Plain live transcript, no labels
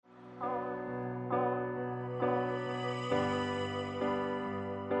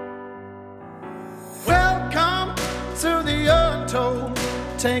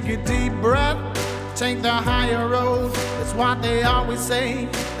take a deep breath, take the higher road. That's what they always say,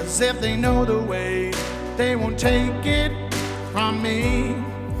 as if they know the way. They won't take it from me.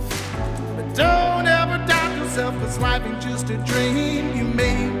 But don't ever doubt yourself, 'cause life ain't just a dream. You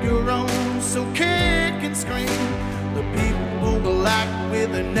make your own, so kick and scream. The people will act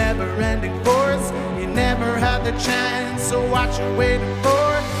with a never-ending force. You never had the chance, so what you waiting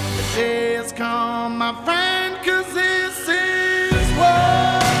for? The day has come, my friend, 'cause this is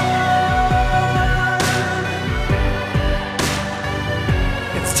war.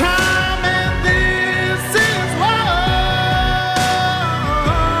 It's time and this is war.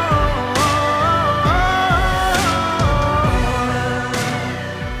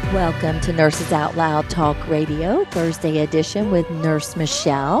 Welcome to Nurses Out Loud Talk Radio, Thursday edition with Nurse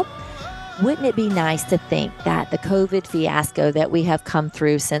Michele. Wouldn't it be nice to think that the COVID fiasco that we have come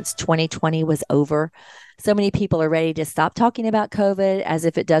through since 2020 was over? So many people are ready to stop talking about COVID as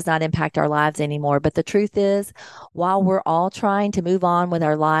if it does not impact our lives anymore. But the truth is, while we're all trying to move on with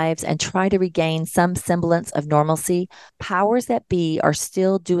our lives and try to regain some semblance of normalcy, powers that be are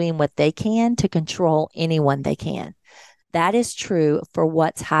still doing what they can to control anyone they can. That is true for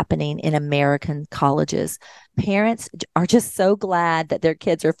what's happening in American colleges. Parents are just so glad that their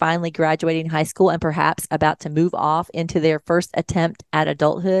kids are finally graduating high school and perhaps about to move off into their first attempt at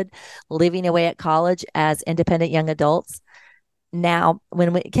adulthood, living away at college as independent young adults. Now,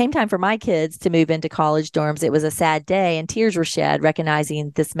 when it came time for my kids to move into college dorms, it was a sad day and tears were shed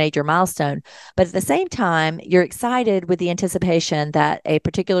recognizing this major milestone. But at the same time, you're excited with the anticipation that a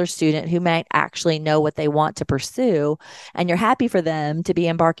particular student who might actually know what they want to pursue, and you're happy for them to be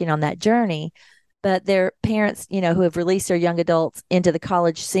embarking on that journey. But their parents, who have released their young adults into the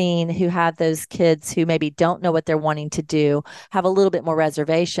college scene, who have those kids who maybe don't know what they're wanting to do, have a little bit more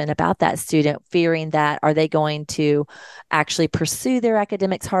reservation about that student, fearing that are they going to actually pursue their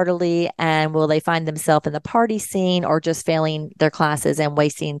academics heartily, and will they find themselves in the party scene or just failing their classes and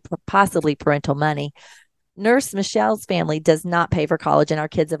wasting possibly parental money. Nurse Michele's family does not pay for college, and our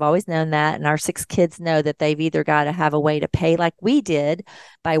kids have always known that. And our 6 kids know that they've either got to have a way to pay like we did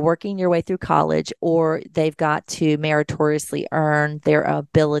by working your way through college, or they've got to meritoriously earn their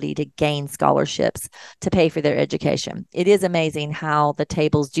ability to gain scholarships to pay for their education. It is amazing how the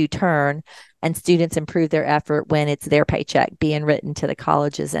tables do turn and students improve their effort when it's their paycheck being written to the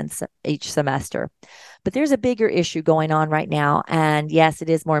colleges and each semester. But there's a bigger issue going on right now. And yes, it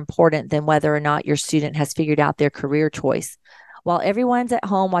is more important than whether or not your student has figured out their career choice. While everyone's at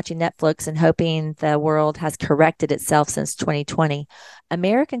home watching Netflix and hoping the world has corrected itself since 2020,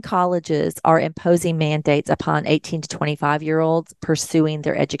 American colleges are imposing mandates upon 18 to 25-year-olds pursuing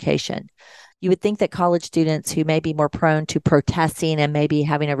their education. You would think that college students who may be more prone to protesting and maybe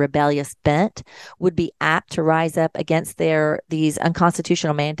having a rebellious bent would be apt to rise up against these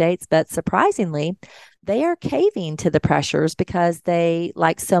unconstitutional mandates, but surprisingly, they are caving to the pressures because they,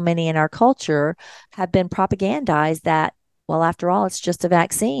 like so many in our culture, have been propagandized that, well, after all, it's just a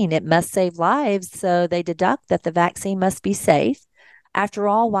vaccine. It must save lives, so they deduct that the vaccine must be safe. After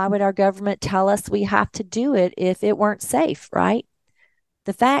all, why would our government tell us we have to do it if it weren't safe, right?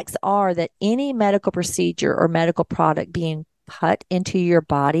 The facts are that any medical procedure or medical product being put into your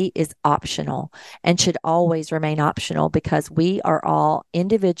body is optional and should always remain optional because we are all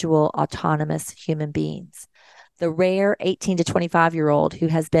individual, autonomous human beings. The rare 18 to 25-year-old who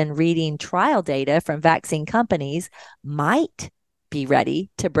has been reading trial data from vaccine companies might be ready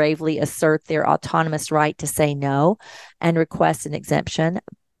to bravely assert their autonomous right to say no and request an exemption.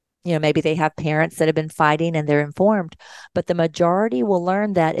 Maybe they have parents that have been fighting and they're informed, but the majority will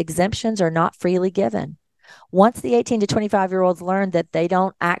learn that exemptions are not freely given. Once the 18 to 25-year-olds learn that they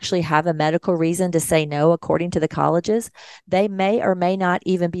don't actually have a medical reason to say no, according to the colleges, they may or may not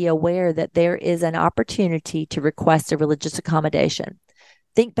even be aware that there is an opportunity to request a religious accommodation.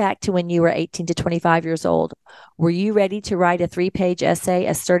 Think back to when you were 18 to 25 years old. Were you ready to write a 3-page essay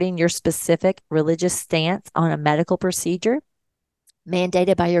asserting your specific religious stance on a medical procedure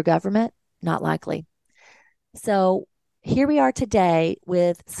mandated by your government? Not likely. So here we are today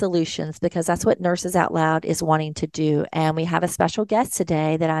with solutions, because that's what Nurses Out Loud is wanting to do. And we have a special guest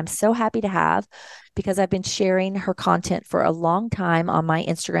today that I'm so happy to have because I've been sharing her content for a long time on my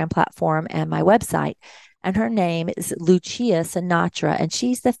Instagram platform and my website. And her name is Lucia Sinatra, and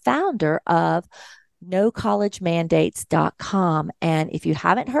she's the founder of NoCollegeMandates.com. And if you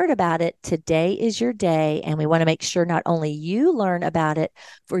haven't heard about it, today is your day. And we want to make sure not only you learn about it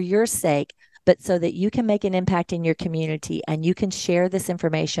for your sake, but so that you can make an impact in your community and you can share this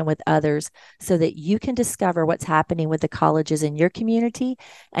information with others so that you can discover what's happening with the colleges in your community.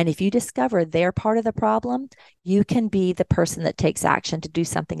 And if you discover they're part of the problem, you can be the person that takes action to do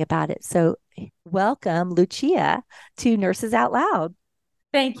something about it. So welcome, Lucia, to Nurses Out Loud.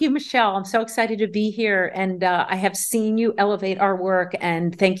 Thank you, Michelle. I'm so excited to be here. And I have seen you elevate our work.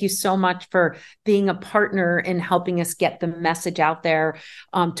 And thank you so much for being a partner in helping us get the message out there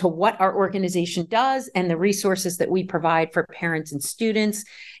to what our organization does and the resources that we provide for parents and students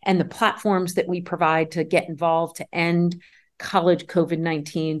and the platforms that we provide to get involved to end college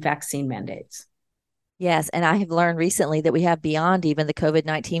COVID-19 vaccine mandates. Yes, and I have learned recently that we have beyond even the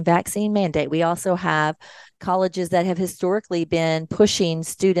COVID-19 vaccine mandate. We also have colleges that have historically been pushing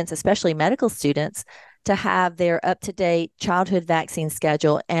students, especially medical students, to have their up-to-date childhood vaccine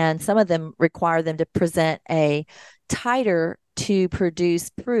schedule. And some of them require them to present a titer to produce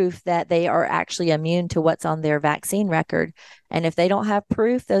proof that they are actually immune to what's on their vaccine record. And if they don't have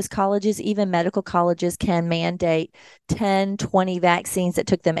proof, those colleges, even medical colleges, can mandate 10, 20 vaccines that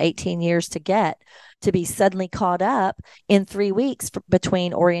took them 18 years to get, to be suddenly caught up in 3 weeks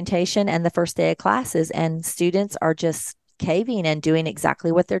between orientation and the first day of classes. And students are just caving and doing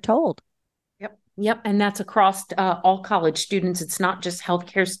exactly what they're told. Yep. And that's across all college students. It's not just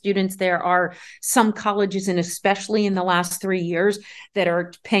healthcare students. There are some colleges, and especially in the last 3 years, that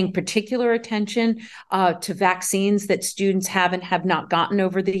are paying particular attention to vaccines that students have and have not gotten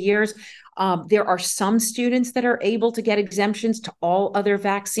over the years. There are some students that are able to get exemptions to all other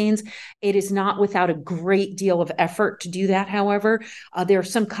vaccines. It is not without a great deal of effort to do that. However, there are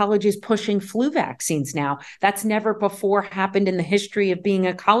some colleges pushing flu vaccines now. That's never before happened in the history of being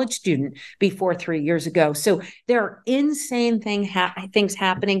a college student before 3 years ago. So there are insane things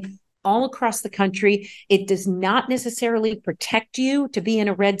happening all across the country. It does not necessarily protect you to be in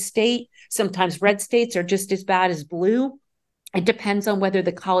a red state. Sometimes red states are just as bad as blue. It depends on whether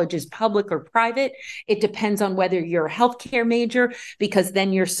the college is public or private. It depends on whether you're a healthcare major, because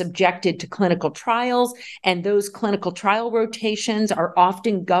then you're subjected to clinical trials. And those clinical trial rotations are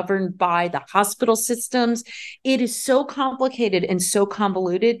often governed by the hospital systems. It is so complicated and so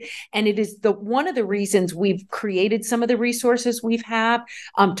convoluted. And it is one of the reasons we've created some of the resources we've had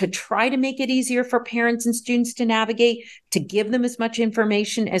to try to make it easier for parents and students to navigate, to give them as much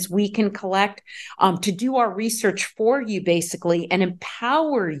information as we can collect, to do our research for you, basically, and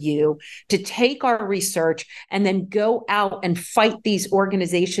empower you to take our research and then go out and fight these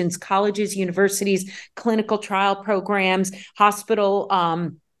organizations, colleges, universities, clinical trial programs, hospital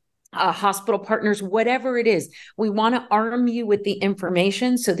partners, whatever it is. We want to arm you with the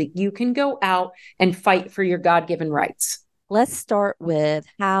information so that you can go out and fight for your God-given rights. Let's start with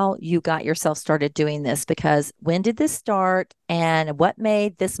how you got yourself started doing this, because when did this start and what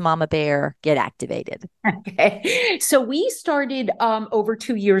made this mama bear get activated? Okay. So we started over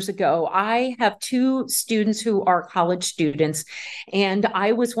 2 years ago. I have two students who are college students, and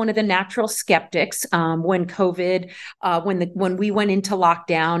I was one of the natural skeptics when COVID, when we went into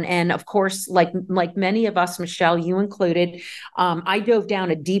lockdown. And of course, like many of us, Michelle, you included, I dove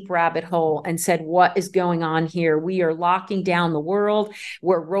down a deep rabbit hole and said, what is going on here? We are locking down the world.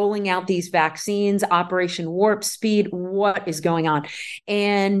 We're rolling out these vaccines, Operation Warp Speed. What is going on?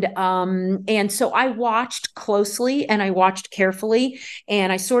 And so I watched closely and I watched carefully,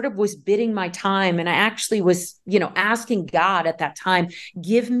 and I sort of was bidding my time. And I actually was, asking God at that time,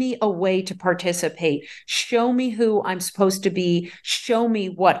 give me a way to participate. Show me who I'm supposed to be. Show me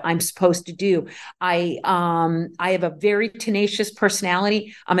what I'm supposed to do. I have a very tenacious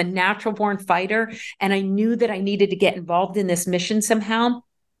personality. I'm a natural born fighter, and I knew that I needed to get involved in this mission somehow.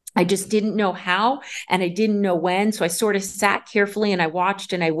 I just didn't know how, and I didn't know when. So I sort of sat carefully and I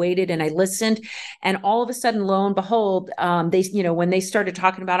watched and I waited and I listened. And all of a sudden, lo and behold, when they started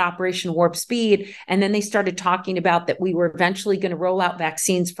talking about Operation Warp Speed, and then they started talking about that we were eventually going to roll out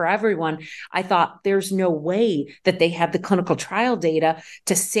vaccines for everyone, I thought there's no way that they have the clinical trial data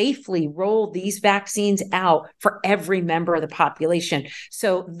to safely roll these vaccines out for every member of the population.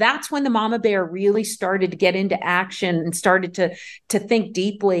 So that's when the mama bear really started to get into action and started to think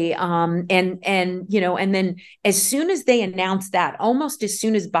deeply. And then as soon as they announced that, almost as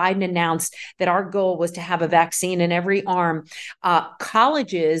soon as Biden announced that our goal was to have a vaccine in every arm,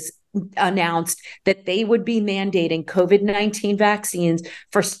 colleges announced that they would be mandating COVID-19 vaccines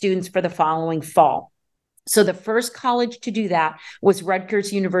for students for the following fall. So the first college to do that was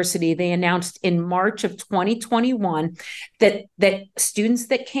Rutgers University. They announced in March of 2021 that students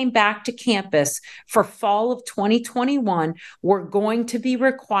that came back to campus for fall of 2021 were going to be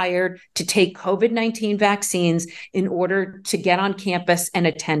required to take COVID-19 vaccines in order to get on campus and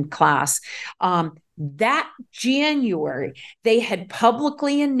attend class. That January, they had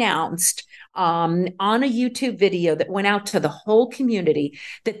publicly announced on a YouTube video that went out to the whole community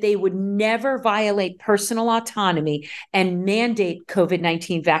that they would never violate personal autonomy and mandate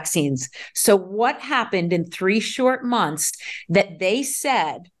COVID-19 vaccines. So what happened in 3 short months that they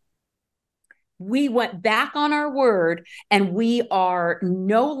said, we went back on our word and we are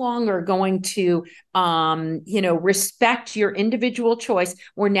no longer going to, respect your individual choice.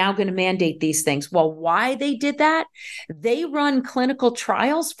 We're now going to mandate these things. Well, why they did that? They run clinical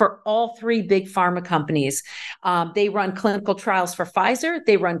trials for all 3 big pharma companies. They run clinical trials for Pfizer,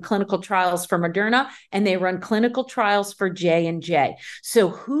 they run clinical trials for Moderna, and they run clinical trials for J&J. So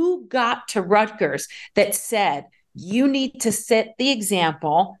who got to Rutgers that said, you need to set the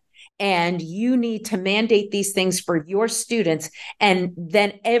example and you need to mandate these things for your students? And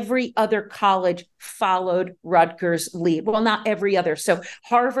then every other college followed Rutgers' lead. Well, not every other. So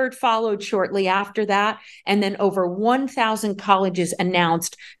Harvard followed shortly after that. And then over 1,000 colleges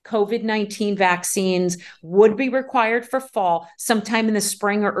announced COVID-19 vaccines would be required for fall sometime in the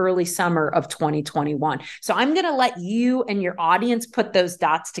spring or early summer of 2021. So I'm going to let you and your audience put those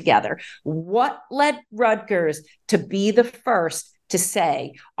dots together. What led Rutgers to be the first to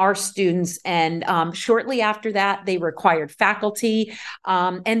say our students? And shortly after that, they required faculty.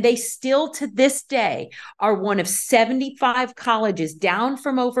 And they still to this day are one of 75 colleges, down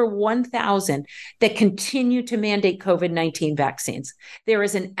from over 1,000, that continue to mandate COVID-19 vaccines. There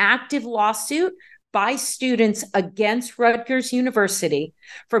is an active lawsuit by students against Rutgers University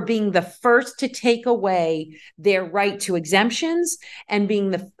for being the first to take away their right to exemptions and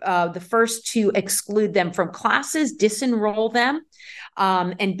being the first to exclude them from classes, disenroll them,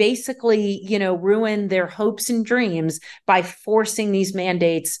 and basically, ruin their hopes and dreams by forcing these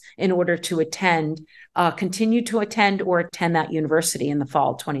mandates in order to continue to attend or attend that university in the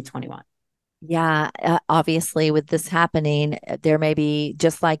fall of 2021. Yeah, obviously, with this happening, there may be,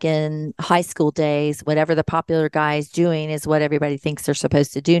 just like in high school days, whatever the popular guy is doing is what everybody thinks they're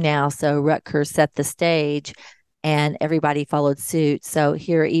supposed to do now. So Rutgers set the stage and everybody followed suit. So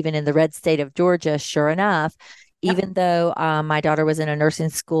here, even in the red state of Georgia, sure enough, even though my daughter was in a nursing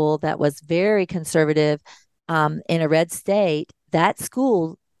school that was very conservative in a red state, that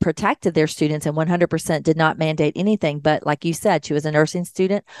school protected their students and 100% did not mandate anything. But like you said, she was a nursing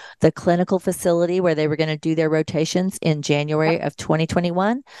student. The clinical facility where they were going to do their rotations in January of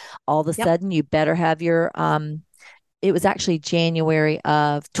 2021, all of a sudden you better have your, it was actually January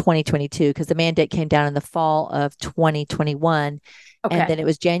of 2022 because the mandate came down in the fall of 2021. Okay. And then it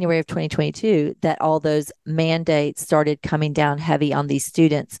was January of 2022 that all those mandates started coming down heavy on these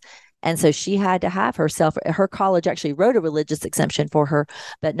students. And so she had to have her college actually wrote a religious exemption for her,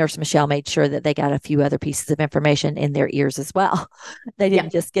 but Nurse Michele made sure that they got a few other pieces of information in their ears as well. They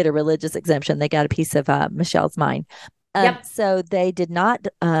didn't just get a religious exemption. They got a piece of Michelle's mind. So they did not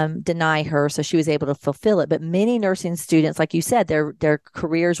deny her, so she was able to fulfill it. But many nursing students, like you said, their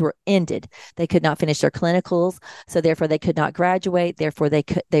careers were ended. They could not finish their clinicals, so therefore they could not graduate. Therefore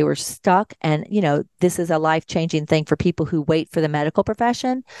they were stuck. And this is a life-changing thing for people who wait for the medical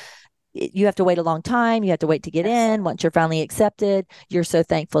profession. You have to wait a long time. You have to wait to get in. Once you're finally accepted, you're so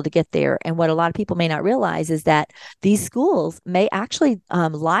thankful to get there. And what a lot of people may not realize is that these schools may actually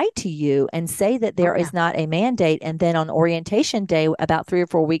lie to you and say that there is not a mandate. And then on orientation day, about 3 or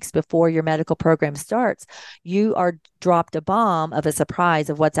 4 weeks before your medical program starts, you are dropped a bomb of a surprise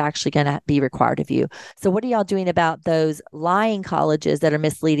of what's actually going to be required of you. So what are y'all doing about those lying colleges that are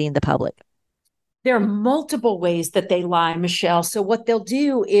misleading the public? There are multiple ways that they lie, Michele. So what they'll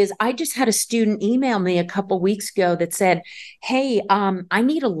do is, I just had a student email me a couple of weeks ago that said, hey, I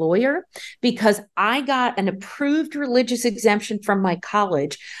need a lawyer because I got an approved religious exemption from my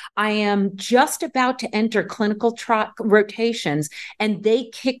college. I am just about to enter clinical rotations, and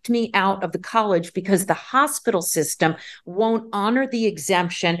they kicked me out of the college because the hospital system won't honor the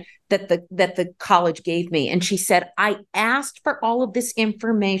exemption that the college gave me. And she said, I asked for all of this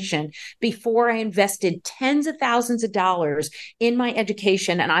information before I invested tens of thousands of dollars in my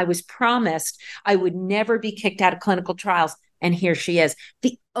education. And I was promised I would never be kicked out of clinical trials. And here she is.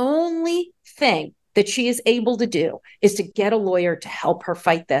 The only thing that she is able to do is to get a lawyer to help her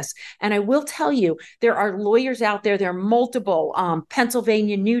fight this. And I will tell you, there are lawyers out there, there are multiple,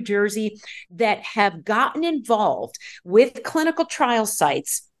 Pennsylvania, New Jersey, that have gotten involved with clinical trial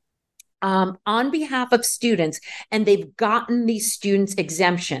sites on behalf of students, and they've gotten these students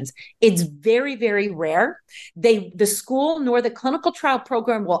exemptions. It's very, very rare. The school nor the clinical trial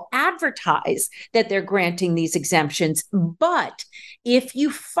program will advertise that they're granting these exemptions, but if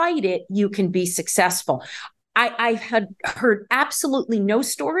you fight it, you can be successful. I've heard absolutely no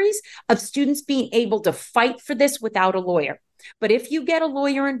stories of students being able to fight for this without a lawyer. But if you get a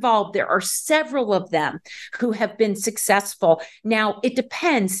lawyer involved, there are several of them who have been successful. Now, it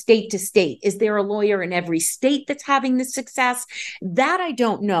depends state to state. Is there a lawyer in every state that's having the success? That I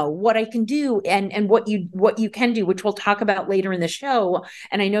don't know. What I can do and what you can do, which we'll talk about later in the show,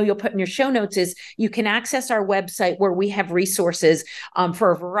 and I know you'll put in your show notes, is you can access our website where we have resources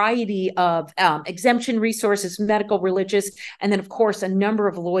for a variety of exemption resources, medical, religious, and then, of course, a number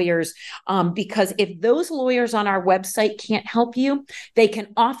of lawyers. Because if those lawyers on our website can't help you, they can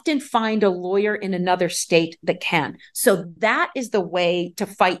often find a lawyer in another state that can. So that is the way to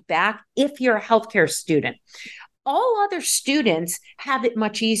fight back if you're a healthcare student. All other students have it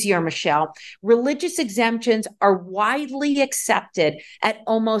much easier, Michele. Religious exemptions are widely accepted at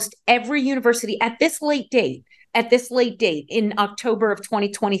almost every university at this late date. In October of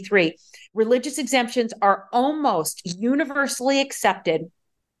 2023, religious exemptions are almost universally accepted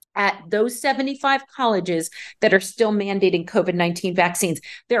at those 75 colleges that are still mandating COVID-19 vaccines.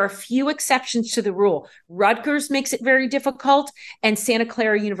 There are a few exceptions to the rule. Rutgers makes it very difficult, and Santa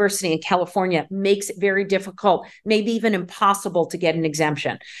Clara University in California makes it very difficult, maybe even impossible to get an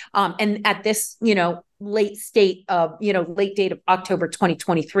exemption. And at this, late date of October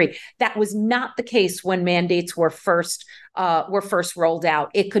 2023. That was not the case when mandates were first rolled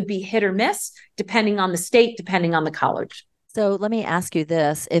out. It could be hit or miss, depending on the state, depending on the college. So let me ask you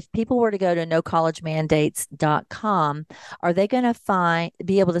this. If people were to go to nocollegemandates.com, are they going to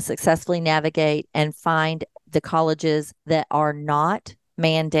be able to successfully navigate and find the colleges that are not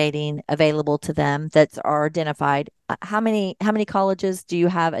mandating available to them, that are identified? How many colleges do you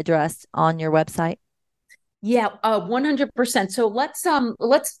have addressed on your website? Yeah, 100%. So let's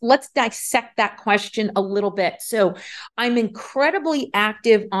dissect that question a little bit. So I'm incredibly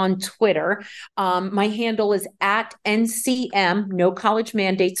active on Twitter. My handle is at NCM, No College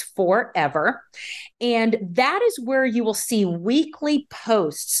Mandates Forever. And that is where you will see weekly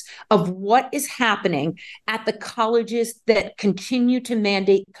posts of what is happening at the colleges that continue to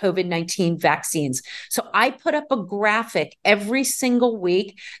mandate COVID-19 vaccines. So I put up a graphic every single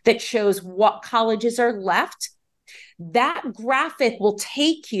week that shows what colleges are left. That graphic will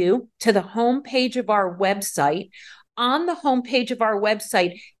take you to the homepage of our website. On the homepage of our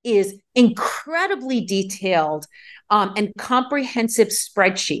website is incredibly detailed and comprehensive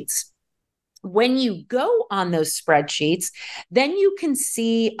spreadsheets. When you go on those spreadsheets, then you can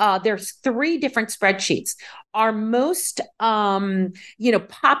see there's 3 different spreadsheets. Our most,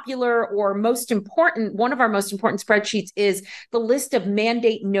 popular or most important, one of our most important spreadsheets is the list of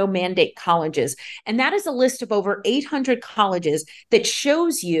mandate, no mandate colleges. And that is a list of over 800 colleges that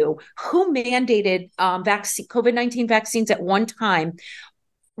shows you who mandated COVID-19 vaccines at one time,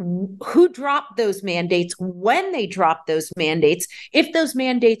 who dropped those mandates, when they dropped those mandates, if those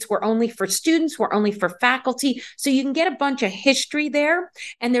mandates were only for students, were only for faculty. So you can get a bunch of history there.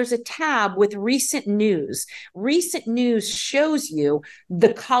 And there's a tab with recent news. Recent news shows you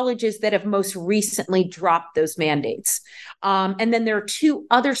the colleges that have most recently dropped those mandates. And then there are 2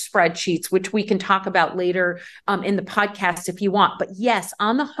 other spreadsheets, which we can talk about later in the podcast if you want. But yes,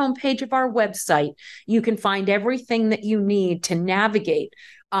 on the homepage of our website, you can find everything that you need to navigate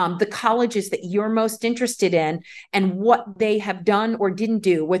the colleges that you're most interested in and what they have done or didn't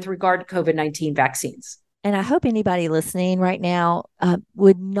do with regard to COVID-19 vaccines. And I hope anybody listening right now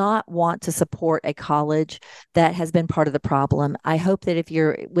would not want to support a college that has been part of the problem. I hope that if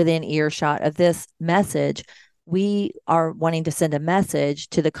you're within earshot of this message, we are wanting to send a message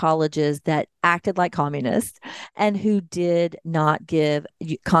to the colleges that acted like communists and who did not give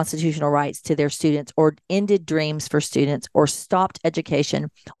constitutional rights to their students, or ended dreams for students, or stopped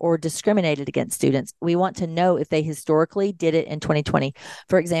education, or discriminated against students. We want to know if they historically did it in 2020.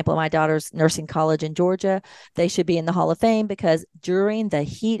 For example, my daughter's nursing college in Georgia, they should be in the Hall of Fame because during the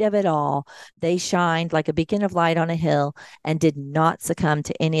heat of it all, they shined like a beacon of light on a hill and did not succumb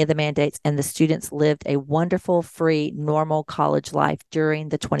to any of the mandates. And the students lived a wonderful, free, normal college life during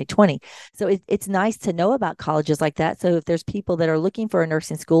the 2020. So it's nice to know about colleges like that. So if there's people that are looking for a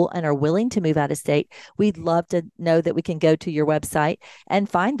nursing school and are willing to move out of state, we'd love to know that we can go to your website and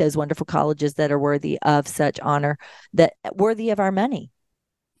find those wonderful colleges that are worthy of such honor, that worthy of our money.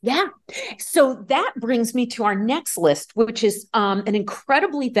 Yeah. So that brings me to our next list, which is an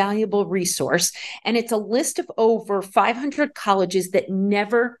incredibly valuable resource. And it's a list of over 500 colleges that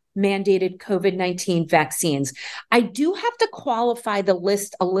never mandated COVID-19 vaccines. I do have to qualify the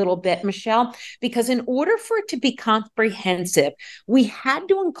list a little bit, Michele, because in order for it to be comprehensive, we had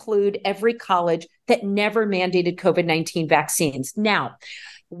to include every college that never mandated COVID-19 vaccines. Now,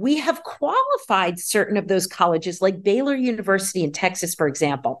 we have qualified certain of those colleges, like Baylor University in Texas, for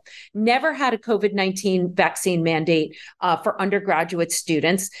example, never had a COVID-19 vaccine mandate for undergraduate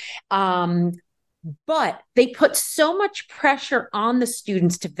students. But they put so much pressure on the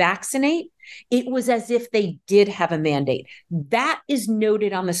students to vaccinate, it was as if they did have a mandate. That is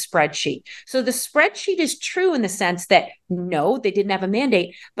noted on the spreadsheet. So the spreadsheet is true in the sense that no, they didn't have a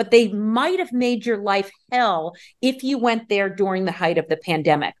mandate, but they might have made your life hell if you went there during the height of the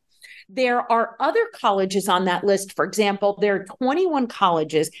pandemic. There are other colleges on that list. For example, there are 21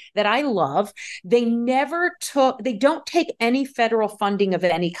 colleges that I love. They don't take any federal funding of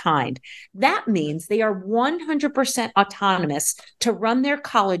any kind. That means they are 100% autonomous to run their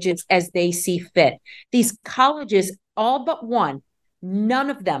colleges as they see fit. These colleges, all but one, none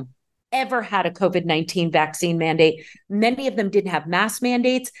of them ever had a COVID-19 vaccine mandate. Many of them didn't have mask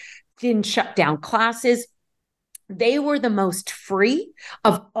mandates, didn't shut down classes. They were the most free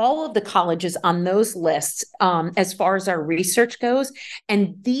of all of the colleges on those lists as far as our research goes.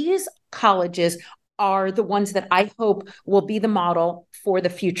 And these colleges are the ones that I hope will be the model for the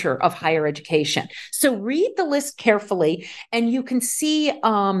future of higher education. So read the list carefully, and you can see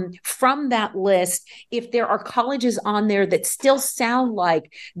from that list if there are colleges on there that still sound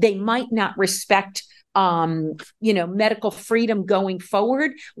like they might not respect medical freedom going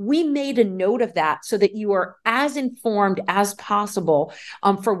forward. We made a note of that so that you are as informed as possible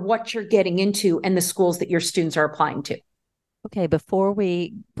for what you're getting into and the schools that your students are applying to. Okay, before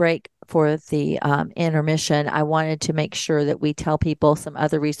we break for the intermission, I wanted to make sure that we tell people some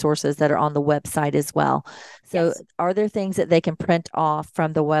other resources that are on the website as well. So yes. Are there things that they can print off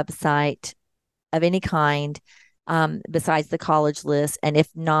from the website of any kind besides the college list? And if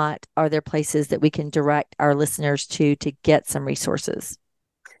not, are there places that we can direct our listeners to get some resources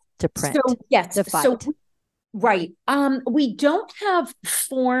to print? So, yes. To fight? Right. We don't have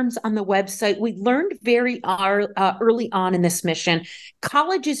forms on the website. We learned very early on in this mission,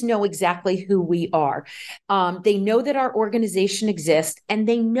 colleges know exactly who we are. They know that our organization exists, and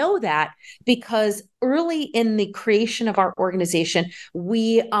they know that because early in the creation of our organization,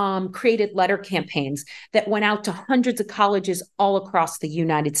 we created letter campaigns that went out to hundreds of colleges all across the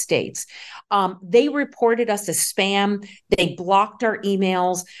United States. They reported us as spam. They blocked our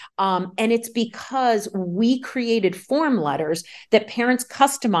emails. And it's because we created form letters that parents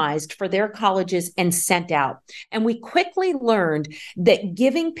customized for their colleges and sent out. And we quickly learned that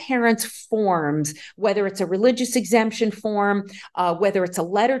giving parents forms, whether it's a religious exemption form, whether it's a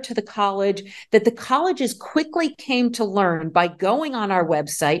letter to the college, that the colleges quickly came to learn by going on our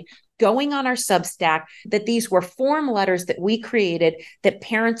website, going on our Substack, that these were form letters that we created that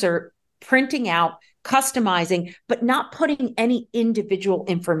parents are printing out, customizing, but not putting any individual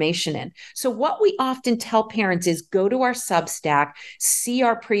information in. So what we often tell parents is go to our Substack, see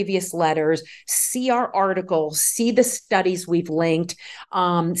our previous letters, see our articles, see the studies we've linked,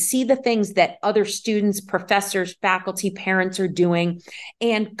 see the things that other students, professors, faculty, parents are doing,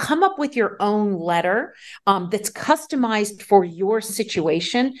 and come up with your own letter that's customized for your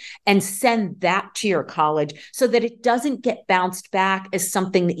situation and send that to your college so that it doesn't get bounced back as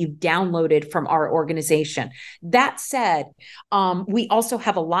something that you downloaded from our organization. That said, we also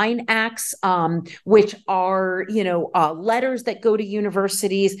have Align Acts, which are, letters that go to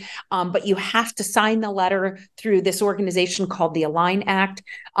universities, but you have to sign the letter through this organization called the Align Act.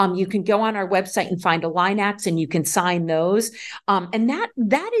 You can go on our website and find Align Acts, and you can sign those. And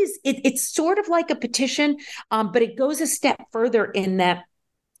that is, it's sort of like a petition, but it goes a step further in that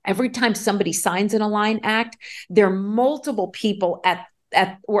every time somebody signs an Align Act, there are multiple people at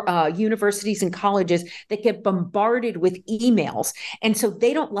universities and colleges that get bombarded with emails. And so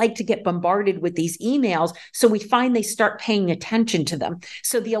they don't like to get bombarded with these emails. So we find they start paying attention to them.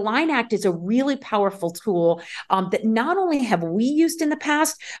 So the Align Act is a really powerful tool that not only have we used in the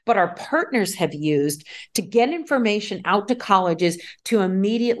past, but our partners have used to get information out to colleges to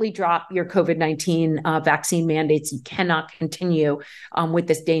immediately drop your COVID-19 vaccine mandates. You cannot continue with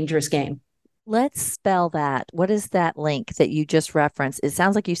this dangerous game. Let's spell that. What is that link that you just referenced? It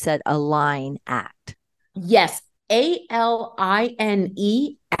sounds like you said Align Act. Yes,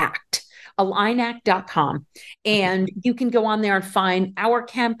 ALINE Act. allignact.com. And you can go on there and find our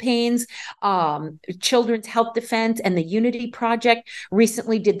campaigns. Children's Health Defense and the Unity Project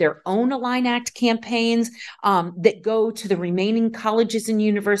recently did their own Align Act campaigns that go to the remaining colleges and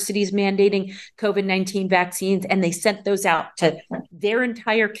universities mandating COVID-19 vaccines. And they sent those out to their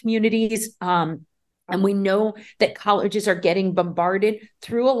entire communities. And we know that colleges are getting bombarded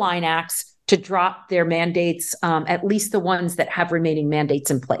through Align Acts to drop their mandates, at least the ones that have remaining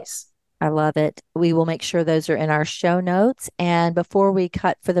mandates in place. I love it. We will make sure those are in our show notes. And before we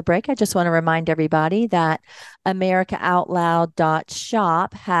cut for the break, I just want to remind everybody that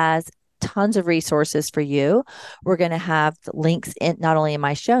AmericaOutloud.shop has tons of resources for you. We're going to have links in not only in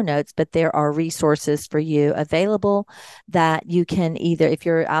my show notes, but there are resources for you available that you can either, if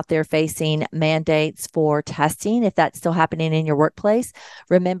you're out there facing mandates for testing, if that's still happening in your workplace,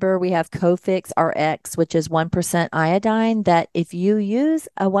 remember we have Cofix RX, which is 1% iodine, that if you use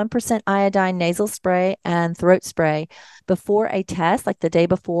a 1% iodine nasal spray and throat spray before a test, like the day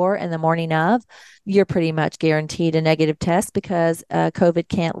before and the morning of, you're pretty much guaranteed a negative test because COVID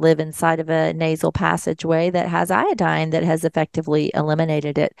can't live inside of a nasal passageway that has iodine that has effectively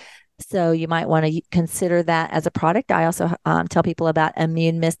eliminated it. So you might want to consider that as a product. I also tell people about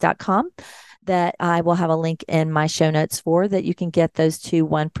immunemist.com that I will have a link in my show notes for that you can get those two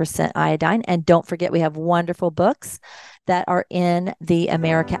 1% iodine. And don't forget, we have wonderful books that are in the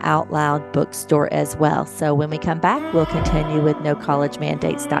America Out Loud bookstore as well. So when we come back, we'll continue with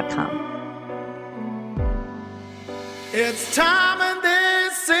nocollegemandates.com. It's time and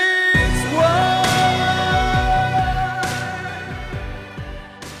this is what.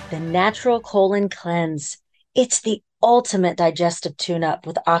 The Natural Colon Cleanse. It's the ultimate digestive tune-up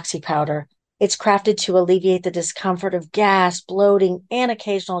with Oxy Powder. It's crafted to alleviate the discomfort of gas, bloating, and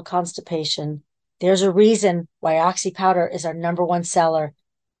occasional constipation. There's a reason why Oxy Powder is our #1 seller.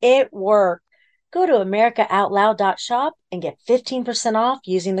 It worked. Go to AmericaOutloud.shop and get 15% off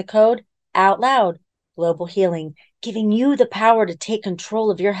using the code OUTLOUD. Global Healing, giving you the power to take control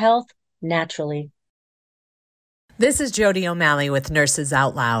of your health naturally. This is Jody O'Malley with Nurses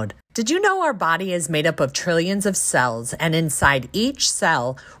Out Loud. Did you know our body is made up of trillions of cells, and inside each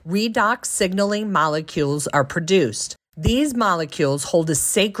cell, redox signaling molecules are produced? These molecules hold a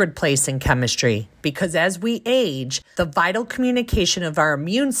sacred place in chemistry because as we age, the vital communication of our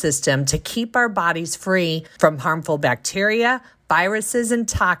immune system to keep our bodies free from harmful bacteria, viruses, and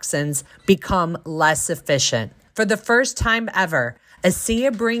toxins become less efficient. For the first time ever,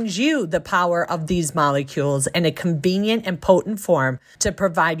 ASEA brings you the power of these molecules in a convenient and potent form to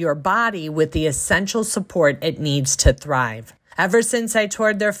provide your body with the essential support it needs to thrive. Ever since I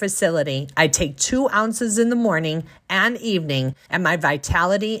toured their facility, I take 2 ounces in the morning and evening, and my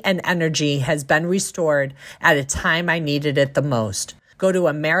vitality and energy has been restored at a time I needed it the most. Go to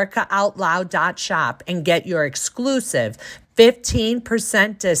AmericaOutloud.shop and get your exclusive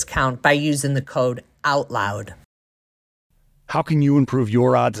 15% discount by using the code OUTLOUD. How can you improve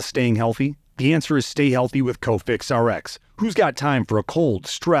your odds of staying healthy? The answer is stay healthy with Cofix RX. Who's got time for a cold,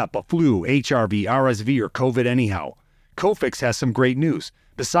 strep, a flu, HRV, RSV, or COVID anyhow? Cofix has some great news.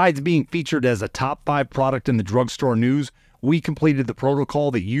 Besides being featured as a top 5 product in the drugstore news, we completed the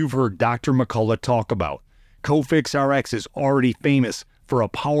protocol that you've heard Dr. McCullough talk about. Cofix RX is already famous for a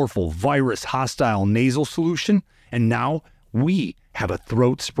powerful virus-hostile nasal solution, and now we have a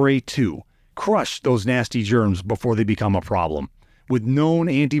throat spray too. Crush those nasty germs before they become a problem. With known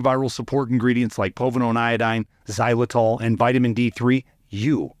antiviral support ingredients like povidone iodine, xylitol, and vitamin D3,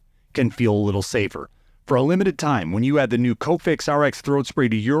 you can feel a little safer. For a limited time, when you add the new Cofix RX throat spray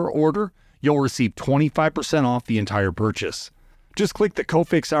to your order, you'll receive 25% off the entire purchase. Just click the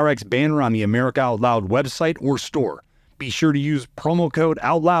Cofix RX banner on the America Out Loud website or store. Be sure to use promo code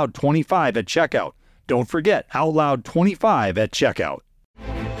OUTLOUD25 at checkout. Don't forget OUTLOUD25 at checkout.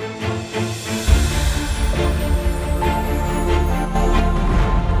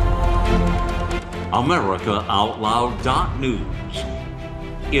 AmericaOutloud.news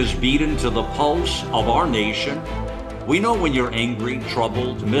is beaten to the pulse of our nation. We know when you're angry,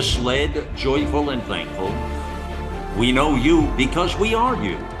 troubled, misled, joyful, and thankful. We know you because we are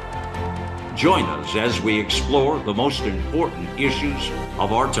you. Join us as we explore the most important issues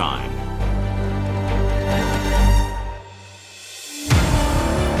of our time.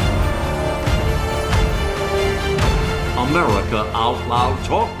 America Out Loud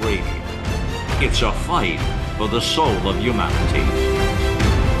Talk Radio. It's a fight for the soul of humanity.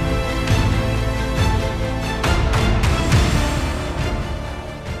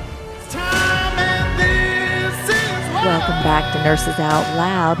 Welcome back to Nurses Out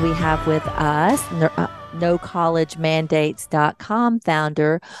Loud. We have with us NoCollegeMandates.com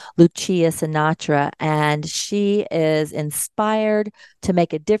founder, Lucia Sinatra, and she is inspired to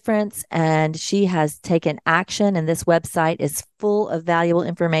make a difference, and she has taken action, and this website is full of valuable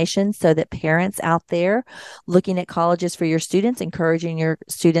information so that parents out there looking at colleges for your students, encouraging your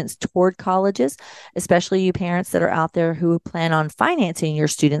students toward colleges, especially you parents that are out there who plan on financing your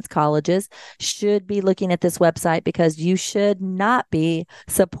students' colleges, should be looking at this website, because you should not be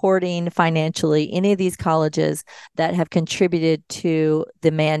supporting financially any of these colleges that have contributed to the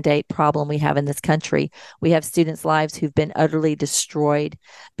mandate problem we have in this country. We have students' lives who've been utterly destroyed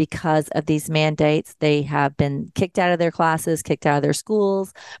because of these mandates. They have been kicked out of their classes, kicked out of their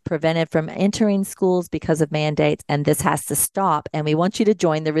schools, prevented from entering schools because of mandates, and this has to stop. And we want you to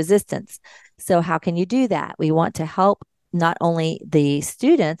join the resistance. So how can you do that? We want to help not only the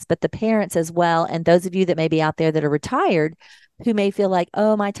students, but the parents as well. And those of you that may be out there that are retired, who may feel like,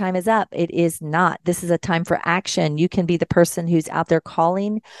 oh, my time is up. It is not. This is a time for action. You can be the person who's out there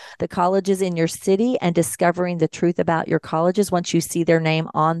calling the colleges in your city and discovering the truth about your colleges once you see their name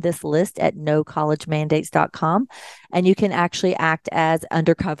on this list at NoCollegeMandates.com. And you can actually act as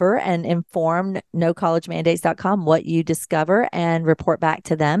undercover and inform NoCollegeMandates.com what you discover and report back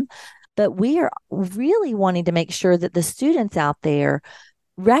to them. But we are really wanting to make sure that the students out there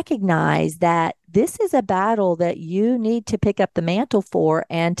recognize that this is a battle that you need to pick up the mantle for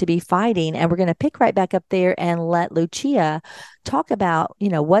and to be fighting. And we're going to pick right back up there and let Lucia talk about,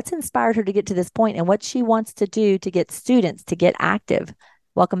 what's inspired her to get to this point and what she wants to do to get students to get active.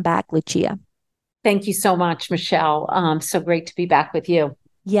 Welcome back, Lucia. Thank you so much, Michele. So great to be back with you.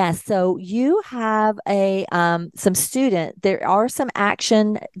 Yes. So you have there are some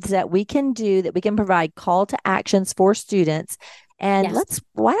action that we can do, that we can provide call to actions for students. And Yes.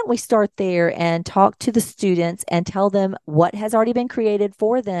 why don't we start there and talk to the students and tell them what has already been created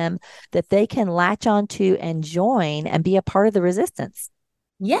for them that they can latch onto and join and be a part of the resistance.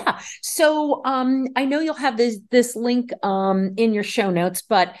 Yeah. So I know you'll have this link in your show notes,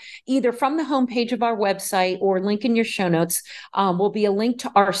 but either from the homepage of our website or link in your show notes will be a link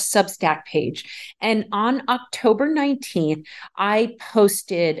to our Substack page. And on October 19th, I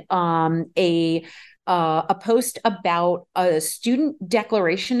posted a post about a student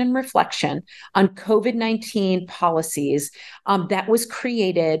declaration and reflection on COVID-19 policies that was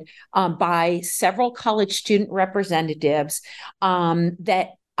created by several college student representatives that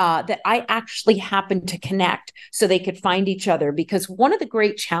I actually happened to connect so they could find each other. Because one of the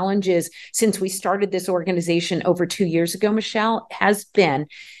great challenges since we started this organization over 2 years ago, Michele, has been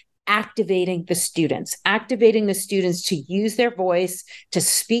activating the students to use their voice, to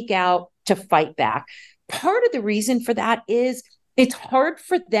speak out, to fight back. Part of the reason for that is it's hard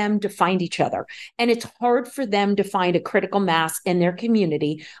for them to find each other, and it's hard for them to find a critical mass in their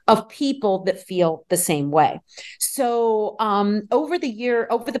community of people that feel the same way. So over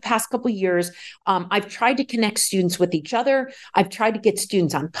the past couple of years, I've tried to connect students with each other. I've tried to get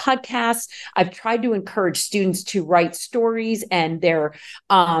students on podcasts. I've tried to encourage students to write stories and their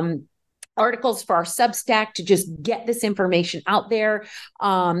articles for our Substack to just get this information out there.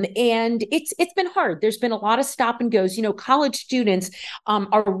 And it's been hard. There's been a lot of stop and goes. College students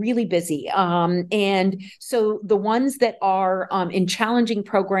are really busy. And so the ones that are in challenging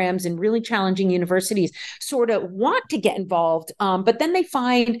programs and really challenging universities sort of want to get involved. But then they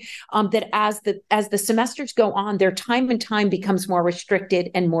find that as the semesters go on, their time becomes more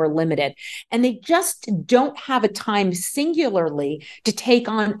restricted and more limited. And they just don't have a time singularly to take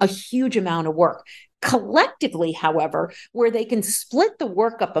on a huge amount of work. Collectively, however, where they can split the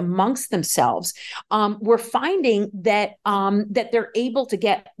work up amongst themselves, we're finding that they're able to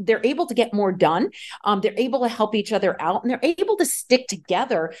get more done. They're able to help each other out, and they're able to stick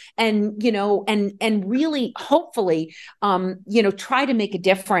together and really hopefully try to make a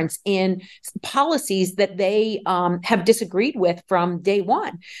difference in policies that they have disagreed with from day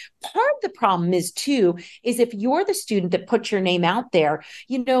one. Part of the problem is if you're the student that puts your name out there,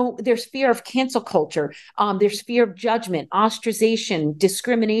 there's fear of cancel culture. There's fear of judgment, ostracization,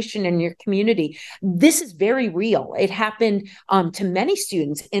 discrimination in your community. This is very real. It happened to many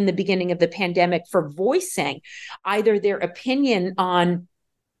students in the beginning of the pandemic for voicing either their opinion on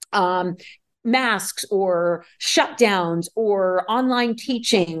masks or shutdowns or online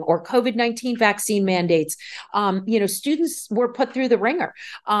teaching or COVID-19 vaccine mandates. Students were put through the ringer.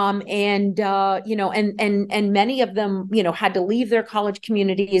 And many of them, had to leave their college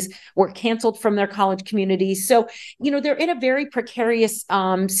communities, were canceled from their college communities. So, they're in a very precarious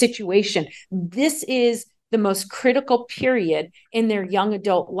situation. This is the most critical period in their young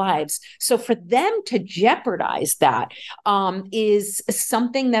adult lives. So for them to jeopardize that is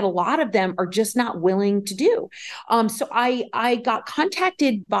something that a lot of them are just not willing to do. So I got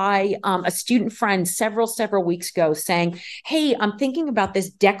contacted by a student friend several weeks ago saying, hey, I'm thinking about this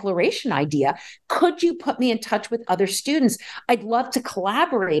declaration idea. Could you put me in touch with other students? I'd love to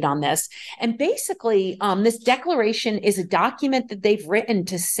collaborate on this. And basically, this declaration is a document that they've written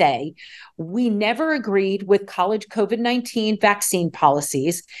to say, we never agreed with college COVID-19 vaccine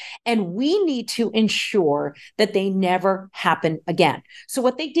policies, and we need to ensure that they never happen again. So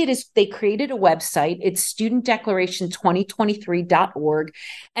what they did is they created a website. It's studentdeclaration2023.org,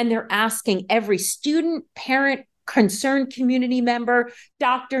 and they're asking every student, parent, concerned community member,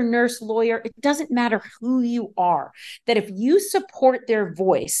 doctor, nurse, lawyer, it doesn't matter who you are, that if you support their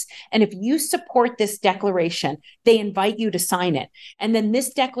voice and if you support this declaration, they invite you to sign it. And then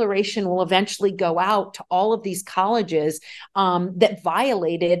this declaration will eventually go out to all of these colleges that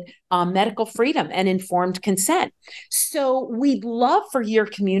violated medical freedom and informed consent. So we'd love for your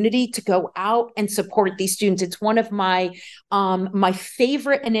community to go out and support these students. It's one of my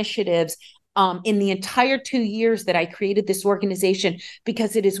favorite initiatives in the entire 2 years that I created this organization,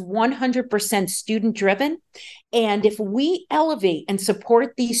 because it is 100% student driven. And if we elevate and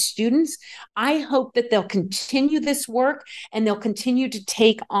support these students, I hope that they'll continue this work and they'll continue to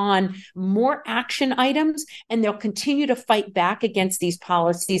take on more action items and they'll continue to fight back against these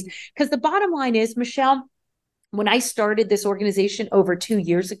policies. Because the bottom line is, Michele, when I started this organization over 2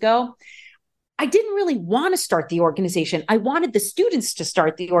 years ago, I didn't really want to start the organization. I wanted the students to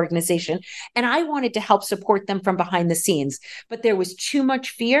start the organization, and I wanted to help support them from behind the scenes. But there was too much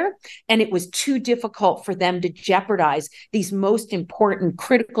fear, and it was too difficult for them to jeopardize these most important,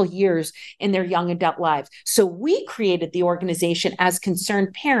 critical years in their young adult lives. So we created the organization as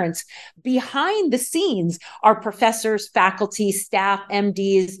concerned parents. Behind the scenes are professors, faculty, staff,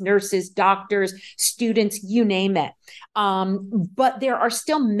 MDs, nurses, doctors, students, you name it. But there are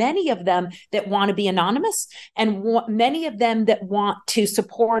still many of them that want to be anonymous, and many of them that want to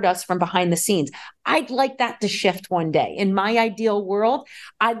support us from behind the scenes. I'd like that to shift one day. In my ideal world,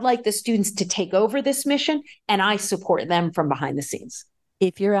 I'd like the students to take over this mission, and I support them from behind the scenes.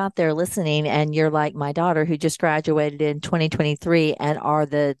 If you're out there listening and you're like my daughter who just graduated in 2023 and are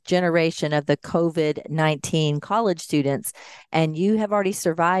the generation of the COVID-19 college students, and you have already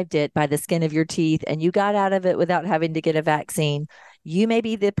survived it by the skin of your teeth and you got out of it without having to get a vaccine, you may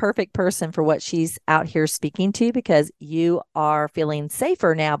be the perfect person for what she's out here speaking to, because you are feeling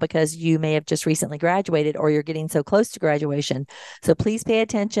safer now because you may have just recently graduated or you're getting so close to graduation. So please pay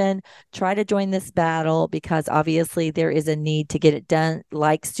attention, try to join this battle, because obviously there is a need to get it done.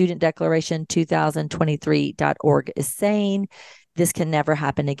 Like Student Declaration 2023.org is saying, this can never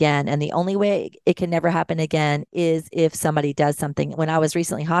happen again. And the only way it can never happen again is if somebody does something. When I was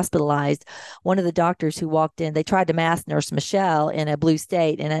recently hospitalized, one of the doctors who walked in, they tried to mask Nurse Michele in a blue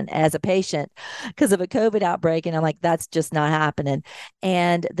state and as a patient because of a COVID outbreak. And I'm like, that's just not happening.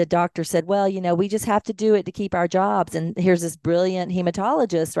 And the doctor said, well, we just have to do it to keep our jobs. And here's this brilliant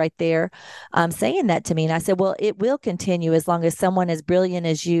hematologist right there saying that to me. And I said, well, it will continue as long as someone as brilliant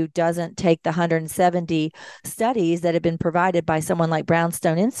as you doesn't take the 170 studies that have been provided by someone like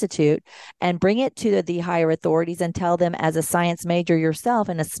Brownstone Institute and bring it to the higher authorities and tell them, as a science major yourself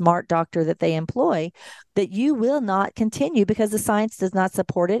and a smart doctor that they employ, that you will not continue because the science does not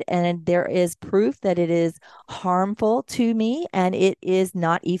support it. And there is proof that it is harmful to me and it is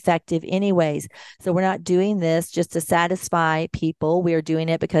not effective anyways. So we're not doing this just to satisfy people. We are doing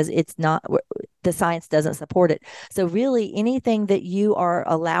it because the science doesn't support it. So really anything that you are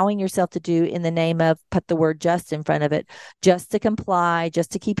allowing yourself to do in the name of, put the word just in front of it, just to comply,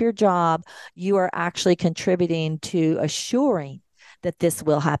 just to keep your job, you are actually contributing to assuring that this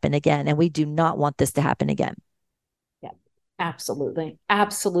will happen again. And we do not want this to happen again. Yeah, absolutely.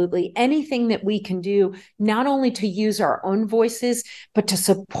 Absolutely. Anything that we can do, not only to use our own voices, but to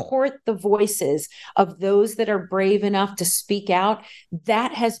support the voices of those that are brave enough to speak out.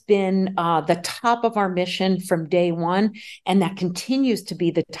 That has been the top of our mission from day one. And that continues to be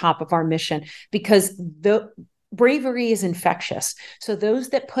the top of our mission, because bravery is infectious. So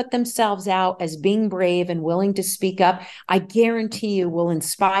those that put themselves out as being brave and willing to speak up, I guarantee you will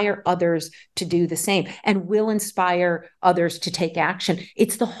inspire others to do the same and will inspire others to take action.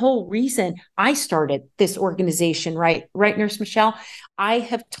 It's the whole reason I started this organization, right, Nurse Michele? I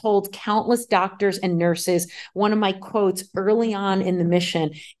have told countless doctors and nurses, one of my quotes early on in the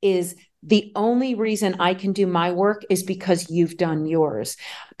mission is, the only reason I can do my work is because you've done yours.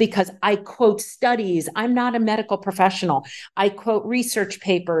 Because I quote studies. I'm not a medical professional. I quote research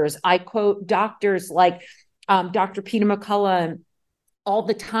papers. I quote doctors like Dr. Peter McCullough all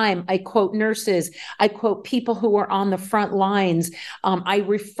the time. I quote nurses. I quote people who are on the front lines. I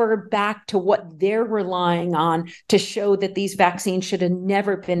refer back to what they're relying on to show that these vaccines should have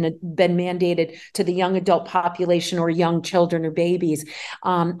never been mandated to the young adult population or young children or babies.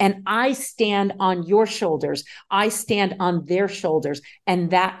 And I stand on your shoulders. I stand on their shoulders.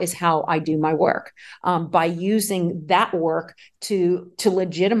 And that is how I do my work, by using that work to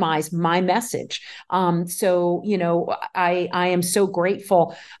legitimize my message. So, I am so grateful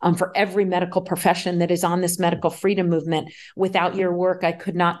for every medical profession that is on this medical freedom movement. Without your work, I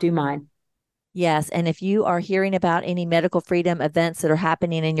could not do mine. Yes. And if you are hearing about any medical freedom events that are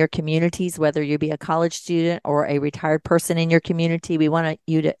happening in your communities, whether you be a college student or a retired person in your community, we want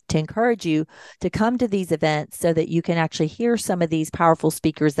to encourage you to come to these events so that you can actually hear some of these powerful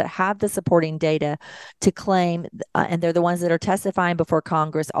speakers that have the supporting data to claim, and they're the ones that are testifying before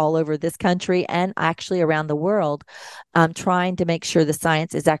Congress all over this country and actually around the world, trying to make sure the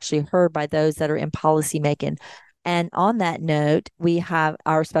science is actually heard by those that are in policymaking. And on that note, we have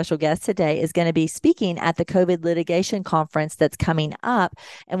our special guest today is going to be speaking at the COVID litigation conference that's coming up.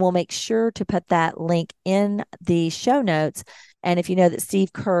 And we'll make sure to put that link in the show notes. And if you know that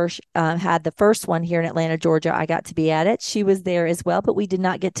Steve Kirsch had the first one here in Atlanta, Georgia, I got to be at it. She was there as well, but we did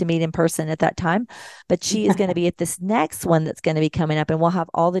not get to meet in person at that time. But she is going to be at this next one that's going to be coming up, and we'll have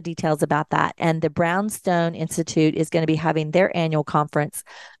all the details about that. And the Brownstone Institute is going to be having their annual conference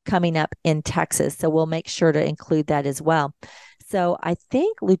coming up in Texas. So we'll make sure to include that as well. So I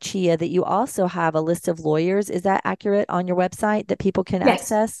think, Lucia, that you also have a list of lawyers. Is that accurate on your website that people can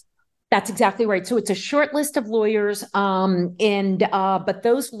access? That's exactly right. So it's a short list of lawyers, but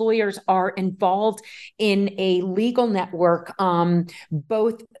those lawyers are involved in a legal network,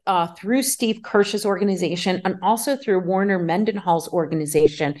 both through Steve Kirsch's organization and also through Warner Mendenhall's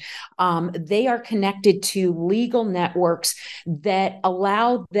organization. They are connected to legal networks that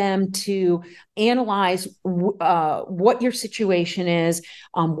allow them to analyze what your situation is,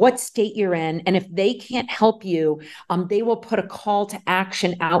 what state you're in, and if they can't help you, they will put a call to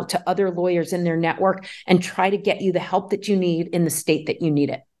action out to other lawyers in their network and try to get you the help that you need in the state that you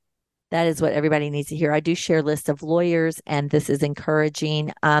need it. That is what everybody needs to hear. I do share lists of lawyers, and this is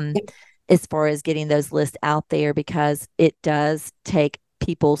encouraging as far as getting those lists out there, because it does take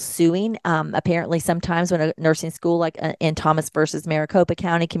people suing. Apparently, sometimes when a nursing school like in Thomas versus Maricopa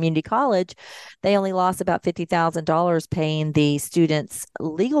County Community College, they only lost about $50,000 paying the students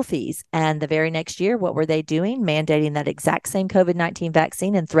legal fees. And the very next year, what were they doing? Mandating that exact same COVID-19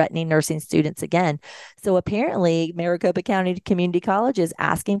 vaccine and threatening nursing students again. So apparently, Maricopa County Community College is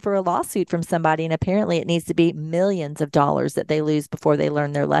asking for a lawsuit from somebody, and apparently it needs to be millions of dollars that they lose before they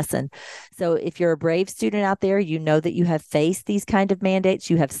learn their lesson. So if you're a brave student out there, you know that you have faced these kind of mandates,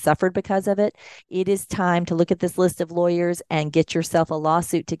 you have suffered because of it. It is time to look at this list of lawyers and get yourself a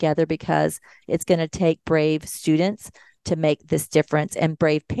lawsuit together, because it's going to take brave students to make this difference, and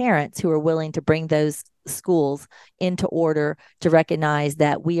brave parents who are willing to bring those schools into order to recognize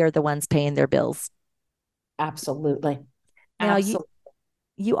that we are the ones paying their bills. Absolutely. Now,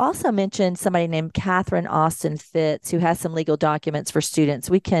 you also mentioned somebody named Catherine Austin Fitz, who has some legal documents for students.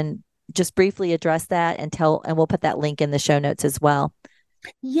 We can just briefly address that and we'll put that link in the show notes as well.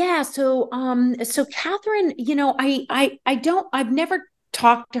 Yeah. So Catherine, I've never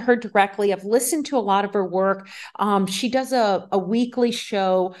talked to her directly. I've listened to a lot of her work. She does a weekly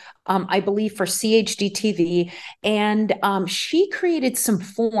show, I believe, for CHD TV, and she created some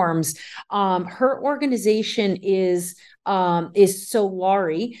forms. Her organization is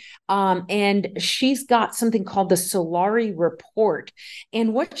Solari, and she's got something called the Solari Report.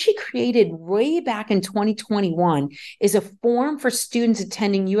 And what she created way back in 2021 is a form for students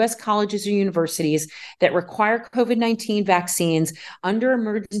attending U.S. colleges or universities that require COVID-19 vaccines under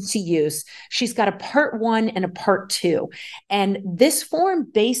emergency use. She's got a part 1 and a part 2. And this form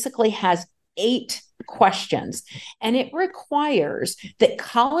basically has 8 questions, and it requires that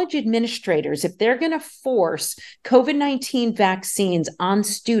college administrators, if they're going to force COVID-19 vaccines on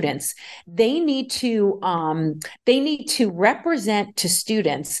students, they need to represent to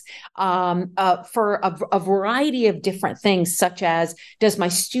students for a variety of different things, such as, does my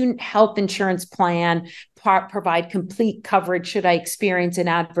student health insurance plan provide complete coverage should I experience an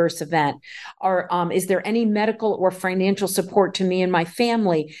adverse event? Or is there any medical or financial support to me and my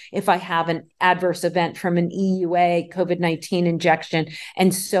family if I have an adverse event from an EUA, COVID-19 injection,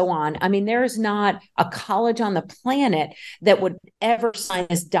 and so on? I mean, there is not a college on the planet that would ever sign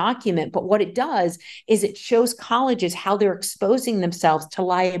this document, but what it does is it shows colleges how they're exposing themselves to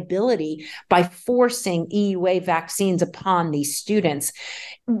liability by forcing EUA vaccines upon these students.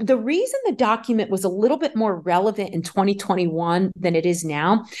 The reason the document was a little bit more relevant in 2021 than it is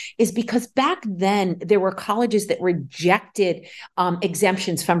now is because back then there were colleges that rejected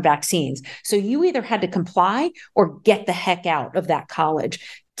exemptions from vaccines. So you either had to comply or get the heck out of that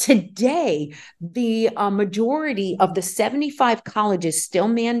college. Today, the majority of the 75 colleges still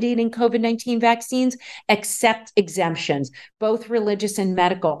mandating COVID-19 vaccines accept exemptions, both religious and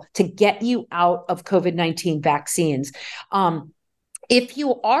medical, to get you out of COVID-19 vaccines. If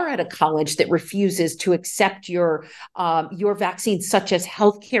you are at a college that refuses to accept your vaccines, such as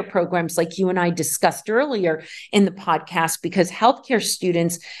healthcare programs like you and I discussed earlier in the podcast, because healthcare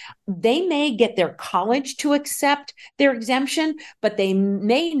students, they may get their college to accept their exemption, but they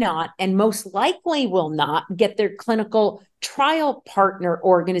may not, and most likely will not, get their clinical trial partner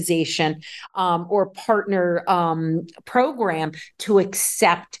organization or partner program to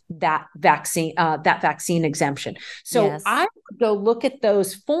accept that vaccine exemption. So yes. I would go look at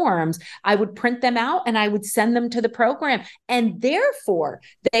those forms, I would print them out, and I would send them to the program. And therefore,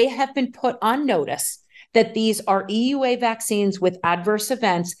 they have been put on notice that these are EUA vaccines with adverse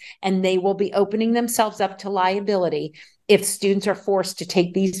events, and they will be opening themselves up to liability if students are forced to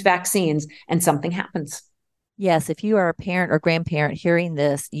take these vaccines and something happens. Yes, if you are a parent or grandparent hearing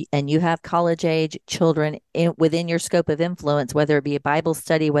this and you have college-age children within your scope of influence, whether it be a Bible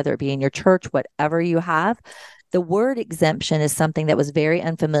study, whether it be in your church, whatever you have, the word exemption is something that was very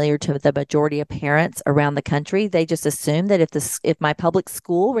unfamiliar to the majority of parents around the country. They just assume that if my public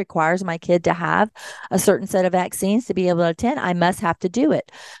school requires my kid to have a certain set of vaccines to be able to attend, I must have to do it.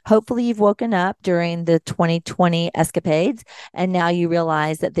 Hopefully you've woken up during the 2020 escapades, and now you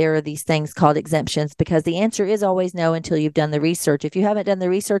realize that there are these things called exemptions, because the answer is always no until you've done the research. If you haven't done the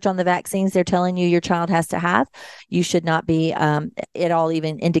research on the vaccines they're telling you your child has to have, you should not be at all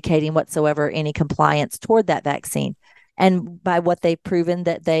even indicating whatsoever any compliance toward that vaccine. And by what they've proven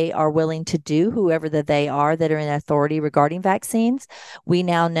that they are willing to do, whoever that they are that are in authority regarding vaccines, we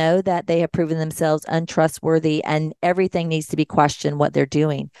now know that they have proven themselves untrustworthy, and everything needs to be questioned what they're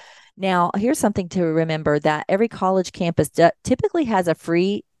doing. Now, here's something to remember, that every college campus typically has a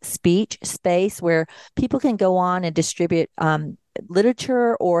free speech space where people can go on and distribute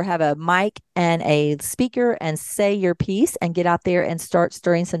literature or have a mic and a speaker and say your piece and get out there and start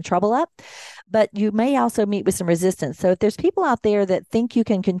stirring some trouble up. But you may also meet with some resistance. So if there's people out there that think you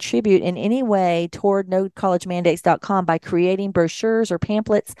can contribute in any way toward nocollegemandates.com by creating brochures or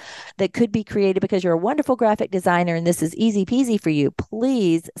pamphlets that could be created because you're a wonderful graphic designer and this is easy peasy for you,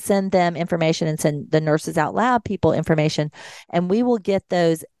 please send them information and send the Nurses Out Loud people information, and we will get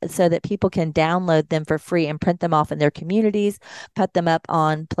those so that people can download them for free and print them off in their communities, put them up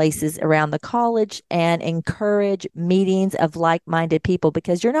on places around the college, and encourage meetings of like-minded people,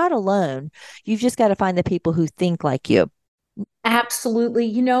 because you're not alone. You've just got to find the people who think like you. Absolutely.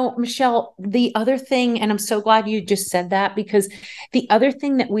 You know, Michele, the other thing, and I'm so glad you just said that, because the other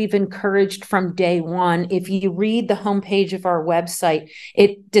thing that we've encouraged from day one, if you read the homepage of our website,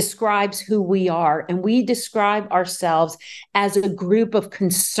 it describes who we are. And we describe ourselves as a group of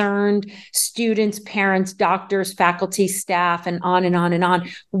concerned students, parents, doctors, faculty, staff, and on and on and on.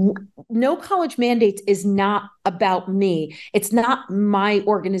 No College Mandates is not about me. It's not my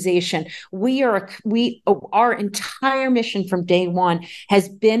organization. Our entire mission from day one has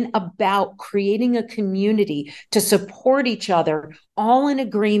been about creating a community to support each other, all in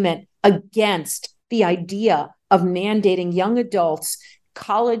agreement against the idea of mandating young adults,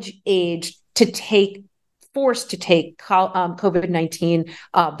 college age, forced to take COVID-19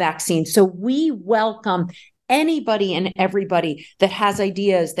 vaccine. So we welcome anybody and everybody that has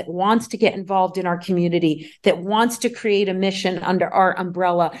ideas, that wants to get involved in our community, that wants to create a mission under our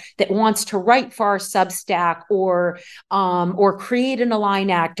umbrella, that wants to write for our Substack or create an Align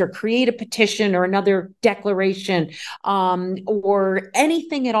Act or create a petition or another declaration or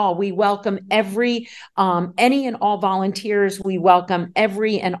anything at all. We welcome any and all volunteers. We welcome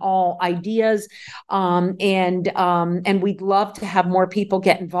every and all ideas, and we'd love to have more people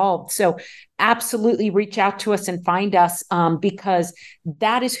get involved. So absolutely reach out to us and find us, because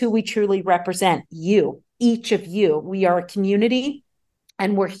that is who we truly represent. You, each of you. We are a community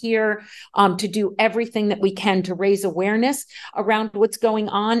And we're here to do everything that we can to raise awareness around what's going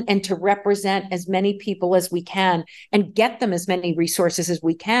on and to represent as many people as we can and get them as many resources as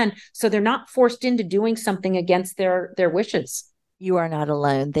we can so they're not forced into doing something against their wishes. You are not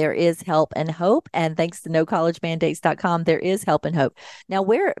alone. There is help and hope. And thanks to nocollegemandates.com, there is help and hope. Now,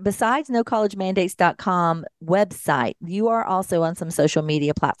 where besides nocollegemandates.com website, you are also on some social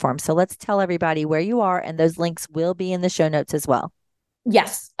media platforms. So let's tell everybody where you are, and those links will be in the show notes as well.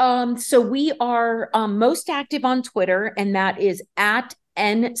 Yes. So we are most active on Twitter, and that is at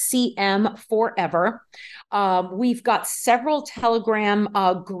NCM Forever. We've got several Telegram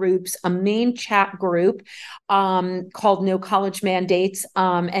groups, a main chat group called No College Mandates.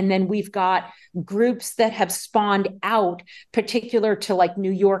 And then we've got groups that have spawned out particular to like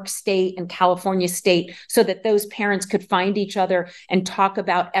New York State and California State so that those parents could find each other and talk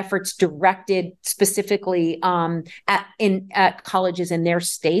about efforts directed specifically at colleges in their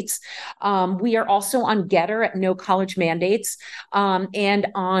states. We are also on Getter at No College Mandates and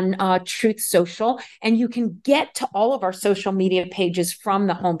on Truth Social. And you can get to all of our social media pages from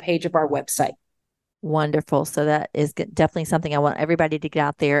the homepage of our website. Wonderful. So that is definitely something I want everybody to get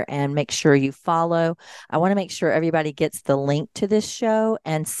out there and make sure you follow. I want to make sure everybody gets the link to this show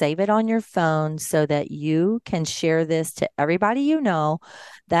and save it on your phone so that you can share this to everybody you know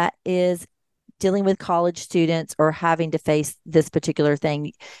that is dealing with college students or having to face this particular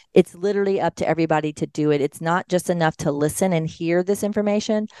thing. It's literally up to everybody to do it. It's not just enough to listen and hear this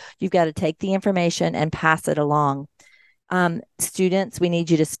information. You've got to take the information and pass it along. Students, we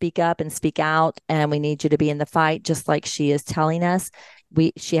need you to speak up and speak out, and we need you to be in the fight, just like she is telling us.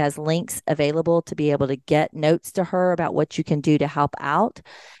 She has links available to be able to get notes to her about what you can do to help out.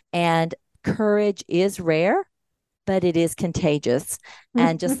 And courage is rare, but it is contagious.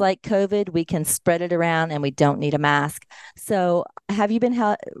 And just like COVID, we can spread it around and we don't need a mask. So have you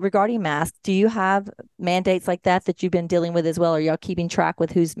been, regarding masks, do you have mandates like that you've been dealing with as well? Are y'all keeping track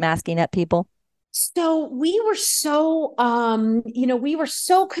with who's masking up people? So we were so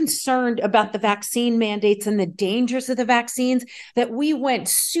concerned about the vaccine mandates and the dangers of the vaccines that we went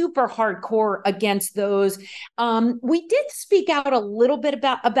super hardcore against those. We did speak out a little bit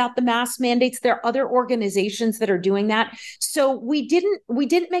about the mask mandates. There are other organizations that are doing that. So we didn't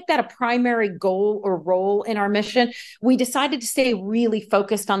make that a primary goal or role in our mission. We decided to stay really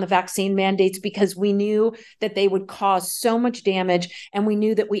focused on the vaccine mandates because we knew that they would cause so much damage, and we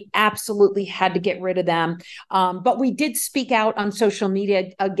knew that we absolutely had to get rid of them. But we did speak out on social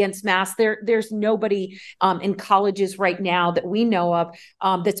media against masks. There's nobody in colleges right now that we know of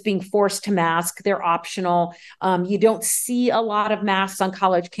that's being forced to mask. They're optional. You don't see a lot of masks on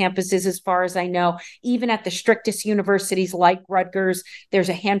college campuses, as far as I know. Even at the strictest universities like Rutgers, there's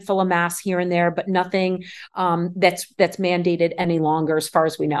a handful of masks here and there, but nothing that's mandated any longer, as far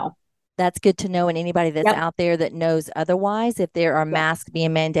as we know. That's good to know. And anybody that's out there that knows otherwise, if there are masks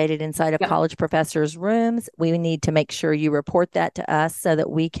being mandated inside of college professors' rooms, we need to make sure you report that to us so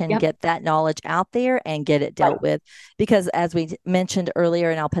that we can get that knowledge out there and get it dealt with. Because as we mentioned earlier,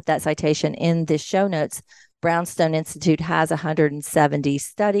 and I'll put that citation in the show notes, Brownstone Institute has 170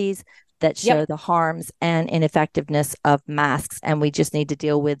 studies that show the harms and ineffectiveness of masks. And we just need to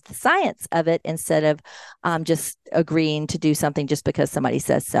deal with the science of it instead of just agreeing to do something just because somebody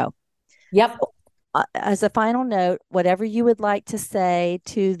says so. Yep. As a final note, whatever you would like to say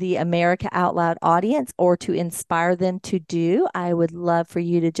to the America Out Loud audience or to inspire them to do, I would love for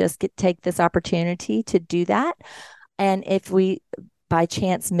you to just take this opportunity to do that. And if we by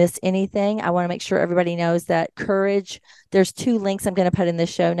chance miss anything, I want to make sure everybody knows that courage, there's 2 links I'm going to put in the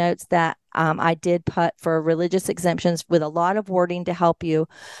show notes that I did put for religious exemptions with a lot of wording to help you.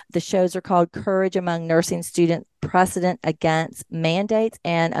 The shows are called Courage Among Nursing Students, Precedent Against Mandates,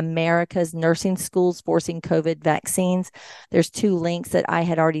 and America's Nursing Schools Forcing COVID Vaccines. There's 2 links that I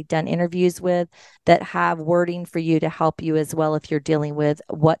had already done interviews with that have wording for you to help you as well if you're dealing with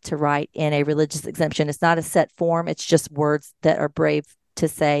what to write in a religious exemption. It's not a set form. It's just words that are brave to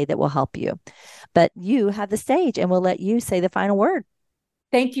say that will help you. But you have the stage, and we'll let you say the final word.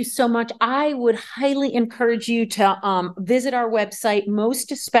 Thank you so much. I would highly encourage you to visit our website, most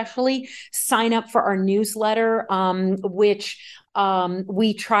especially sign up for our newsletter, which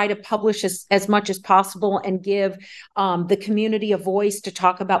we try to publish as much as possible and give the community a voice to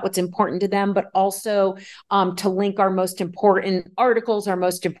talk about what's important to them, but also to link our most important articles, our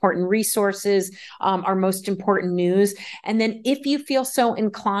most important resources, our most important news. And then if you feel so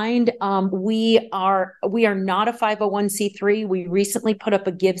inclined, we are not a 501c3. We recently put up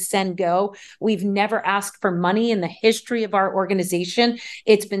a Give, Send, Go. We've never asked for money in the history of our organization.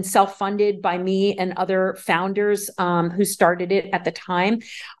 It's been self-funded by me and other founders who started it it at the time.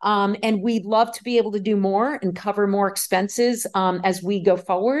 And we'd love to be able to do more and cover more expenses as we go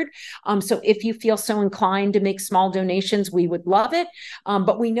forward. So if you feel so inclined to make small donations, we would love it.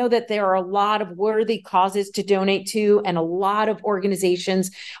 But we know that there are a lot of worthy causes to donate to and a lot of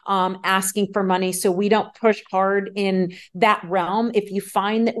organizations asking for money. So we don't push hard in that realm. If you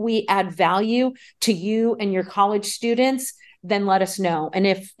find that we add value to you and your college students, then let us know. And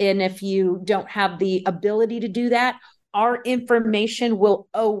if you don't have the ability to do that, our information will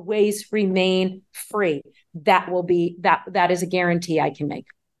always remain free. That is a guarantee I can make.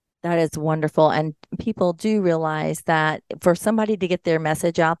 That is wonderful. And people do realize that for somebody to get their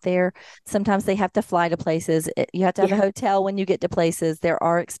message out there, sometimes they have to fly to places. You have to have a hotel when you get to places. There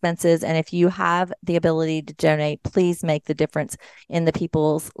are expenses. And if you have the ability to donate, please make the difference in the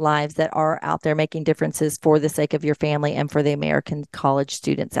people's lives that are out there making differences for the sake of your family and for the American college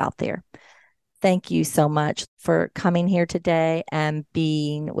students out there. Thank you so much for coming here today and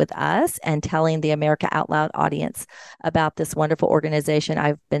being with us and telling the America Out Loud audience about this wonderful organization.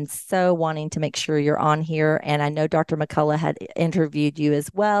 I've been so wanting to make sure you're on here, and I know Dr. McCullough had interviewed you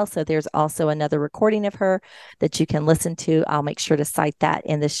as well, so there's also another recording of her that you can listen to. I'll make sure to cite that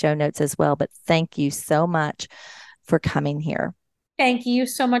in the show notes as well, but thank you so much for coming here. Thank you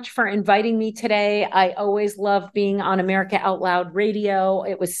so much for inviting me today. I always love being on America Out Loud Radio.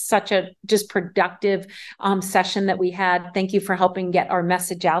 It was such a just productive session that we had. Thank you for helping get our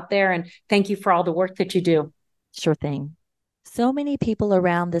message out there. And thank you for all the work that you do. Sure thing. So many people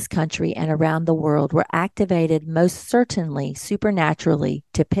around this country and around the world were activated, most certainly supernaturally,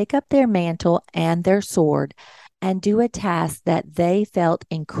 to pick up their mantle and their sword and do a task that they felt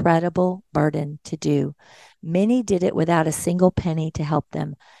incredible burden to do. Many did it without a single penny to help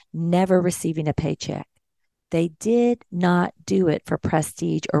them, never receiving a paycheck. They did not do it for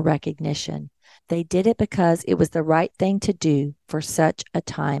prestige or recognition. They did it because it was the right thing to do for such a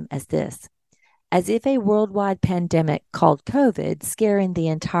time as this. As if a worldwide pandemic called COVID scaring the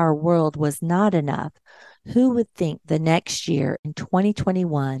entire world was not enough, who would think the next year in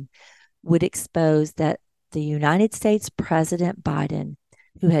 2021 would expose that the United States President Biden,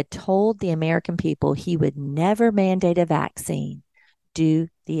 who had told the American people he would never mandate a vaccine, do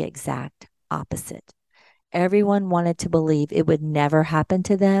the exact opposite. Everyone wanted to believe it would never happen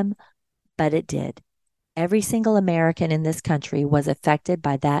to them, but it did. Every single American in this country was affected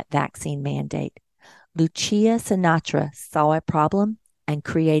by that vaccine mandate. Lucia Sinatra saw a problem and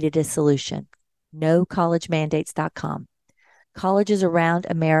created a solution. NoCollegeMandates.com. Colleges around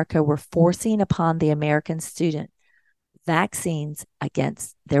America were forcing upon the American student vaccines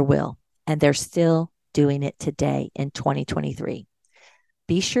against their will, and they're still doing it today in 2023.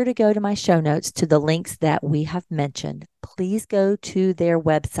 Be sure to go to my show notes to the links that we have mentioned. Please go to their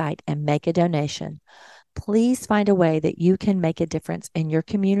website and make a donation. Please find a way that you can make a difference in your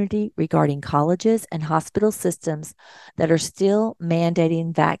community regarding colleges and hospital systems that are still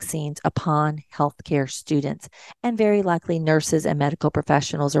mandating vaccines upon healthcare students and very likely nurses and medical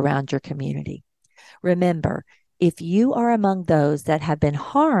professionals around your community. Remember, if you are among those that have been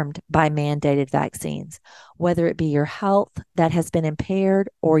harmed by mandated vaccines, whether it be your health that has been impaired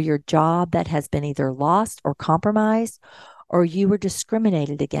or your job that has been either lost or compromised, or you were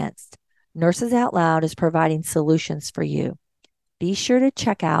discriminated against, Nurses Out Loud is providing solutions for you. Be sure to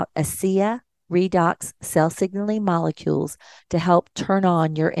check out ASEA redox cell signaling molecules to help turn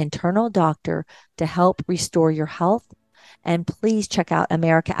on your internal doctor to help restore your health. And please check out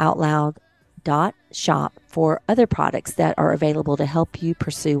AmericaOutloud.shop for other products that are available to help you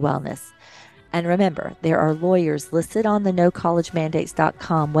pursue wellness. And remember, there are lawyers listed on the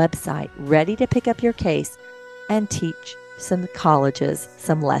NoCollegeMandates.com website ready to pick up your case and teach some colleges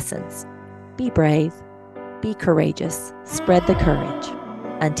some lessons. Be brave, be courageous, spread the courage.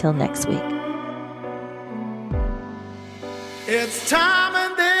 Until next week. It's time